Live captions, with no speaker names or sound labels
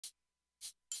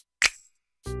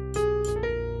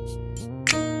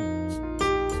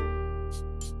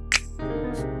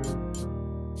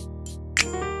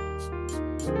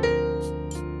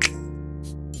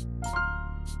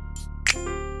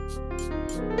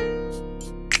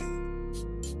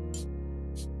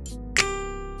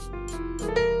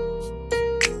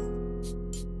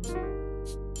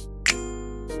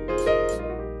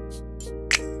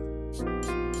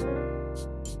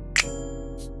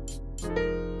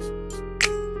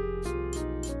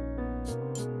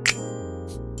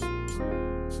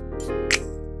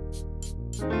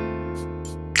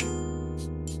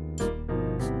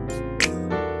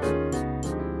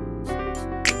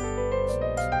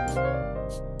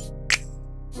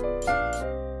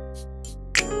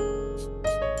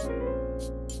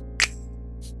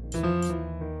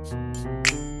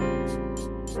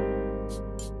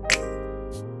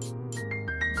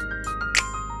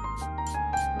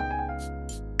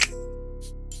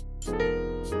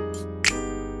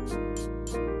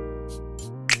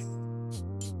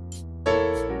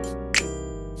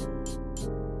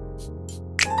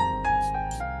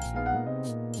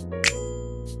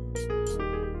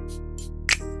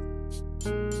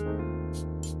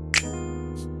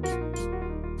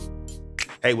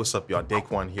Hey, what's up, y'all?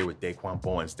 Deyquan here with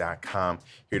DeyquanBowens.com,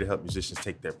 here to help musicians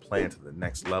take their playing to the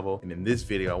next level. And in this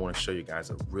video, I want to show you guys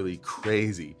a really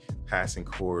crazy passing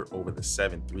chord over the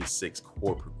 7-3-6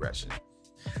 chord progression.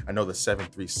 I know the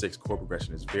 7-3-6 chord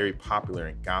progression is very popular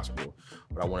in gospel,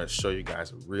 but I want to show you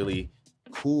guys a really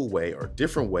cool way, or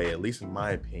different way, at least in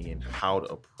my opinion, how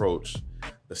to approach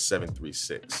the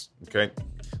 7-3-6. Okay,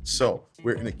 so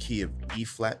we're in the key of E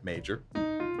flat major.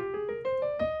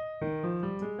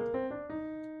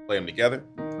 Play them together.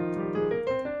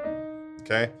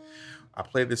 Okay, I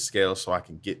play this scale so I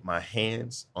can get my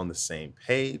hands on the same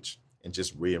page and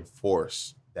just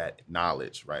reinforce that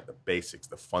knowledge, right? The basics,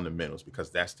 the fundamentals,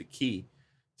 because that's the key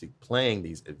to playing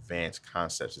these advanced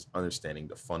concepts, is understanding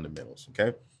the fundamentals.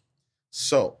 Okay,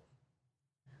 so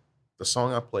the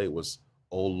song I played was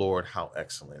 "Oh Lord, How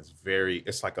Excellent."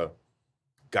 It's like a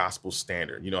gospel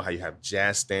standard. You know how you have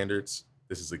jazz standards?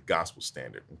 This is a gospel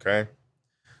standard. Okay,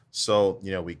 so,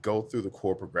 you know, we go through the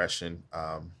chord progression,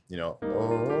 you know,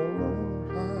 oh,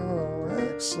 how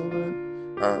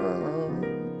excellent, how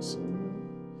excellent,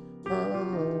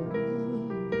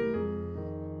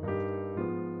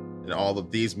 and all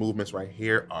of these movements right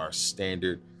here are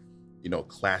standard, you know,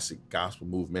 classic gospel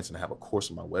movements. And I have a course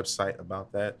on my website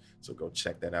about that. So go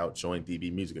check that out. Join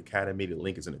DB Music Academy. The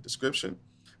link is in the description.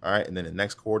 All right. And then the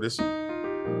next chord is,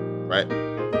 right?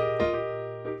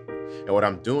 And what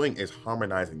I'm doing is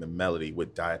harmonizing the melody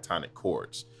with diatonic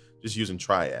chords, just using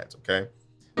triads, okay?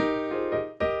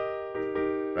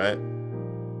 Right?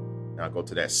 Now I'll go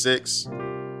to that 6,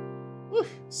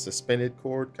 suspended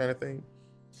chord kind of thing,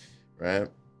 right?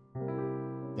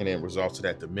 And then resolve to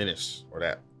that diminished, or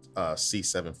that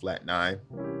C7 flat 9.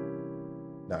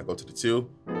 Now I go to the 2,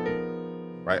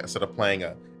 right? Instead of playing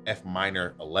a F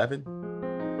minor 11,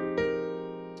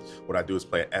 what I do is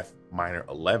play an F minor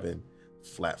 11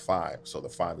 flat 5. So the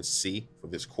 5 is C for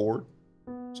this chord,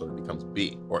 so it becomes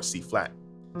B, or C flat.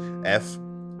 F,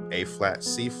 A flat,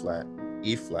 C flat,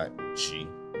 E flat, G,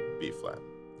 B flat.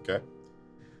 Okay,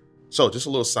 so just a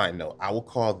little side note, I will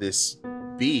call this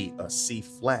B a C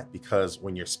flat because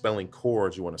when you're spelling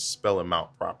chords, you want to spell them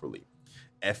out properly.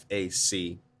 F, A,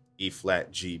 C, E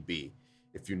flat, G, B.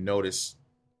 If you notice,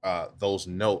 those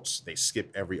notes, they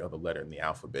skip every other letter in the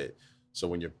alphabet. So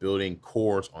when you're building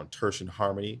chords on tertian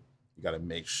harmony, you got to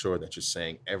make sure that you're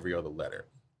saying every other letter.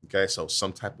 Okay, so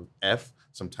some type of F,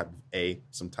 some type of A,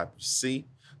 some type of C,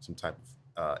 some type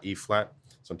of E flat,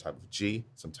 some type of G,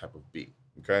 some type of B.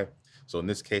 Okay, so in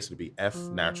this case, it'd be F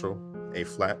natural, A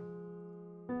flat,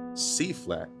 C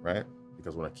flat, right?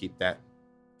 Because we want to keep that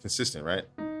consistent, right?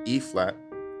 E flat,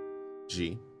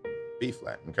 G, B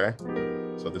flat. Okay,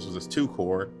 so this was this 2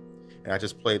 chord, and I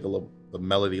just played the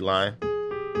melody line.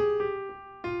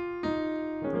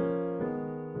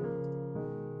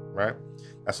 Right,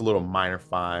 that's a little minor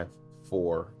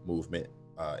 5-4 movement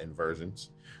inversions,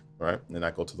 right? And then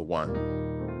I go to the 1.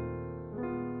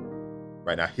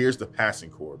 Right, now here's the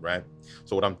passing chord, right?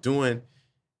 So what I'm doing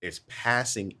is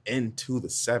passing into the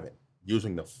 7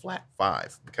 using the flat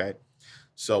 5. Okay,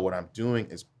 so what I'm doing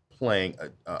is playing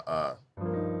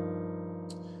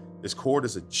this chord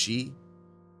is a G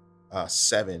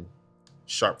 7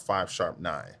 sharp 5 sharp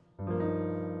 9.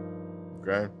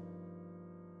 Okay.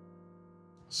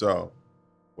 So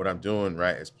what I'm doing,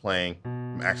 right, is playing,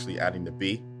 I'm actually adding the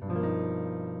B.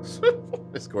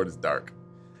 This chord is dark.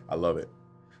 I love it.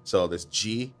 So this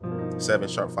G, 7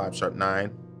 sharp 5 sharp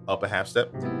 9, up a half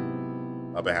step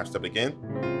again.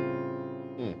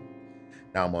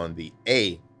 Now I'm on the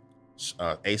A,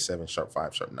 A7 sharp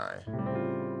 5 sharp 9.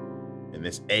 And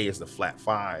this A is the flat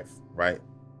 5, right,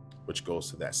 which goes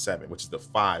to that 7, which is the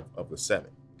 5 of the 7.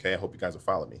 Okay, I hope you guys will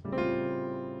follow me.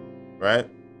 Right?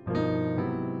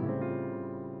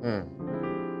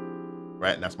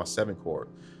 Right, and that's my 7 chord.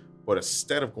 But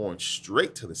instead of going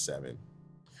straight to the 7,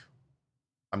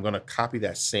 I'm going to copy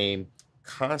that same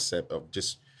concept of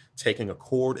just taking a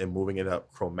chord and moving it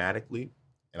up chromatically.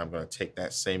 And I'm going to take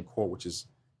that same chord, which is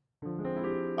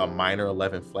a minor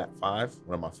 11 flat 5,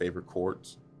 one of my favorite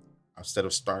chords. Instead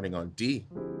of starting on D,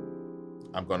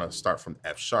 I'm going to start from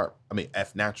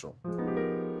F natural.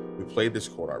 We played this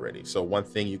chord already. So one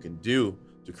thing you can do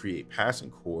to create passing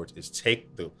chords is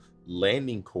take the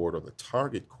landing chord or the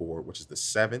target chord, which is the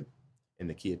 7 in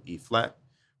the key of E flat,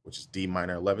 which is D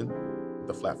minor 11,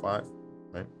 the flat 5,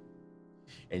 right?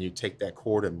 And you take that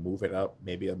chord and move it up,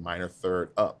 maybe a minor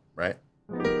third up, right?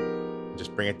 And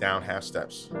just bring it down half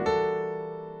steps,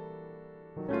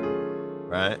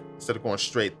 right? Instead of going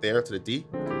straight there to the D,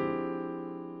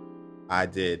 I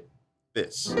did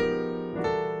this.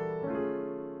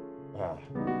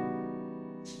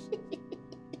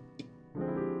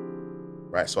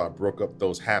 Right, so I broke up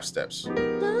those half steps.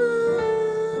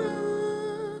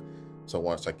 So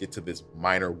once I get to this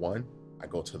minor 1, I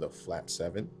go to the flat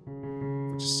 7,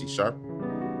 which is C sharp,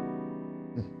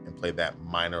 and play that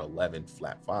minor 11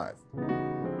 flat 5.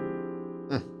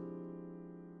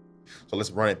 So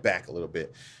let's run it back a little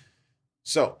bit.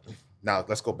 So now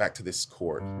let's go back to this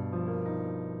chord.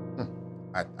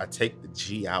 I take the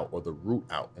G out or the root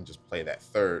out and just play that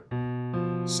third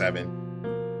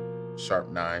 7, sharp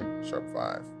 9, sharp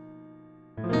 5.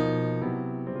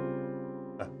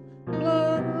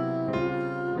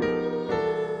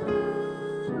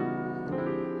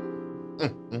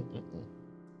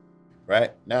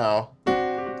 Right now,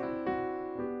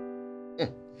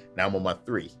 I'm on my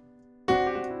 3.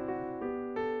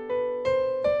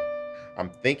 I'm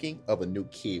thinking of a new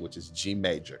key, which is G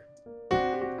major.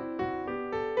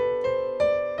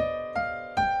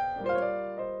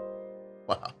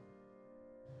 Wow.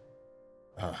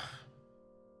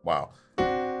 Wow.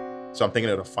 So I'm thinking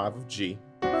of the 5 of G.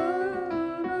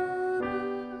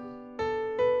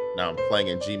 Now I'm playing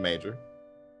in G major.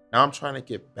 Now I'm trying to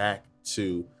get back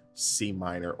to C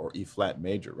minor or E flat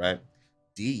major, right?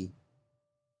 D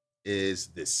is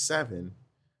the 7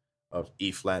 of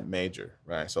E flat major,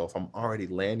 right? So if I'm already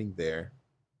landing there,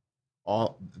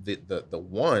 all the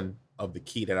 1 of the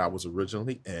key that I was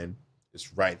originally in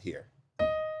is right here.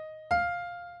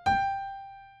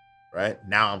 Right?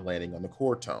 Now I'm landing on the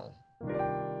chord tone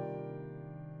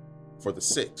for the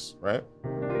 6, right?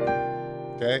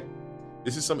 Okay?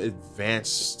 This is some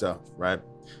advanced stuff, right?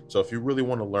 So if you really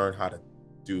want to learn how to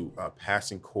do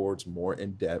passing chords more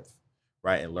in depth,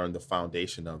 right, and learn the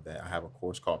foundation of that, I have a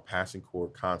course called Passing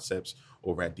Chord Concepts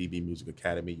over at DB Music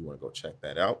Academy. You want to go check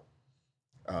that out.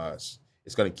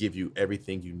 It's going to give you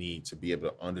everything you need to be able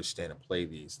to understand and play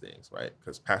these things, right?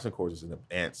 Because passing chords is an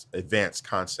advanced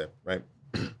concept, right?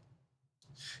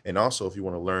 And also, if you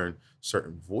want to learn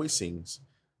certain voicings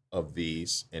of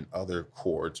these and other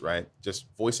chords, right? Just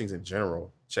voicings in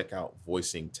general, check out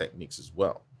voicing techniques as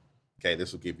well. Okay,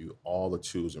 this will give you all the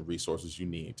tools and resources you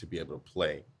need to be able to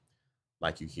play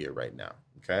like you hear right now.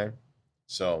 Okay,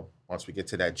 so once we get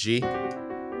to that G,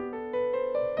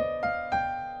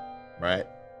 right?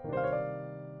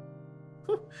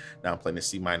 Now I'm playing the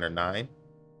C minor 9,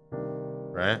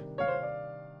 right?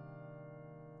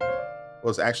 Well,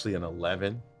 it's actually an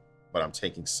 11, but I'm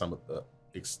taking some of the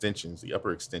extensions, the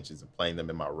upper extensions, and playing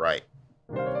them in my right,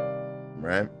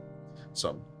 right?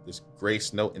 So this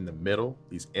grace note in the middle,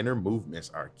 these inner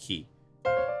movements are key,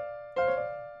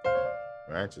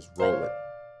 right? Just roll it.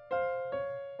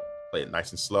 Play it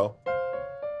nice and slow,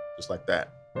 just like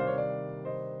that.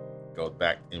 Go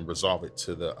back and resolve it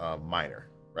to the minor,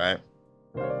 right?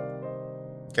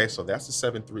 Okay, so that's the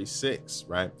 7-3-6,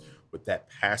 right? With that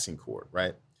passing chord,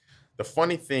 right? The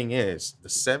funny thing is the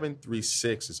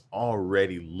 7-3-6 is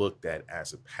already looked at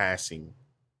as a passing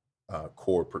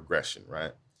chord progression,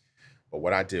 right? But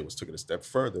what I did was took it a step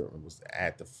further and was to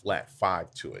add the flat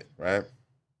 5 to it, right?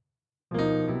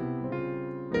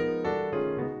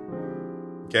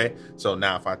 Okay, so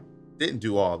now if I didn't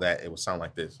do all that, it would sound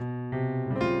like this,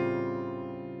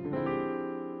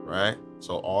 right?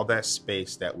 So all that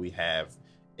space that we have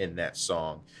in that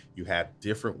song, you have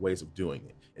different ways of doing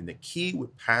it. And the key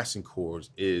with passing chords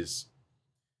is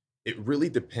it really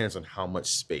depends on how much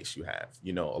space you have.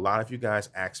 You know, a lot of you guys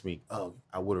ask me, oh,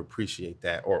 I would appreciate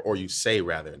that. Or you say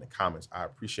rather in the comments, I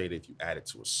appreciate it if you add it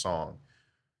to a song.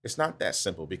 It's not that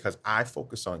simple because I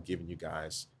focus on giving you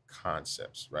guys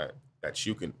concepts, right, that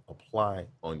you can apply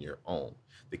on your own.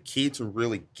 The key to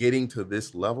really getting to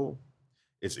this level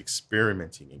is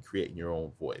experimenting and creating your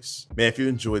own voice. Man, if you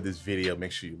enjoyed this video,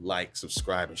 make sure you like,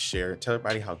 subscribe, and share. Tell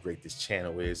everybody how great this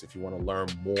channel is. If you want to learn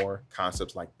more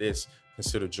concepts like this,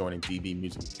 consider joining DB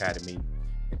Music Academy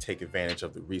and take advantage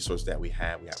of the resources that we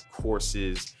have. We have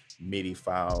courses, MIDI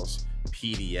files,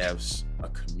 PDFs, a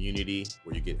community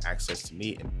where you get access to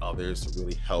me and others to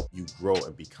really help you grow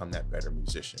and become that better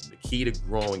musician. The key to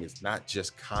growing is not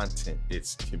just content,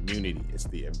 it's community, it's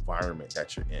the environment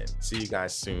that you're in. See you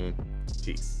guys soon.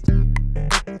 Peace.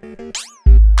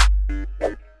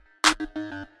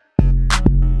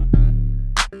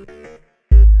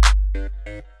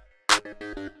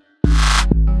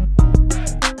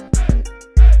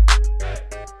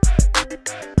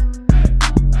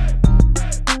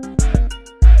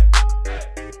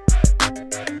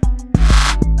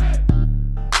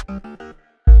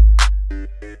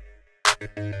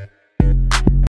 it.